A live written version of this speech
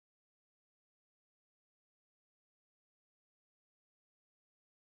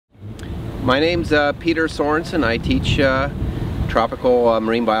My name's Peter Sorensen. I teach tropical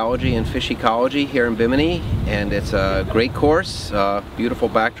marine biology and fish ecology here in Bimini, and it's a great course, beautiful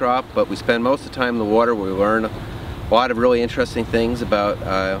backdrop, but we spend most of the time in the water where we learn a lot of really interesting things about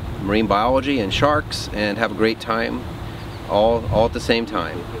marine biology and sharks and have a great time all at the same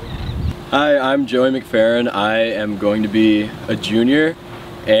time. Hi, I'm Joey McFerrin. I am going to be a junior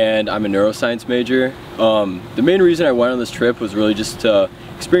and I'm a neuroscience major. The main reason I went on this trip was really just to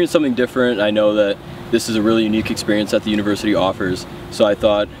experience something different. I know that this is a really unique experience that the university offers, so I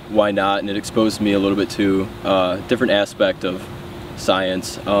thought, why not? And it exposed me a little bit to a different aspect of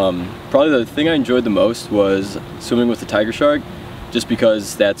science. Probably the thing I enjoyed the most was swimming with the tiger shark, just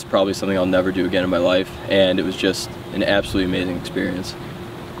because that's probably something I'll never do again in my life, and it was just an absolutely amazing experience.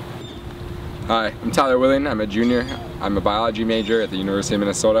 Hi, I'm Tyler Willing. I'm a junior. I'm a biology major at the University of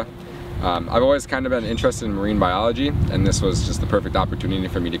Minnesota. I've always kind of been interested in marine biology, and this was just the perfect opportunity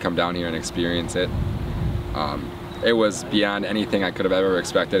for me to come down here and experience it. It was beyond anything I could have ever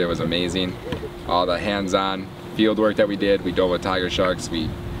expected. It was amazing. All the hands-on field work that we did. We dove with tiger sharks. We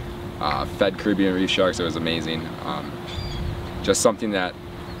fed Caribbean reef sharks. It was amazing. Just something that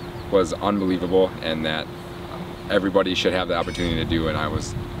was unbelievable and that everybody should have the opportunity to do, and I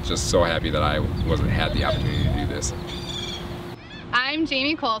was just so happy that I had the opportunity to do this. I'm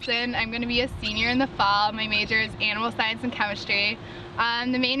Jamie Colson. I'm going to be a senior in the fall. My major is animal science and chemistry.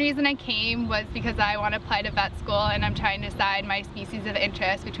 The main reason I came was because I want to apply to vet school, and I'm trying to decide my species of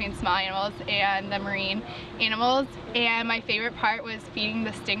interest between small animals and the marine animals. And my favorite part was feeding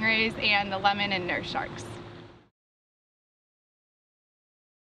the stingrays and the lemon and nurse sharks.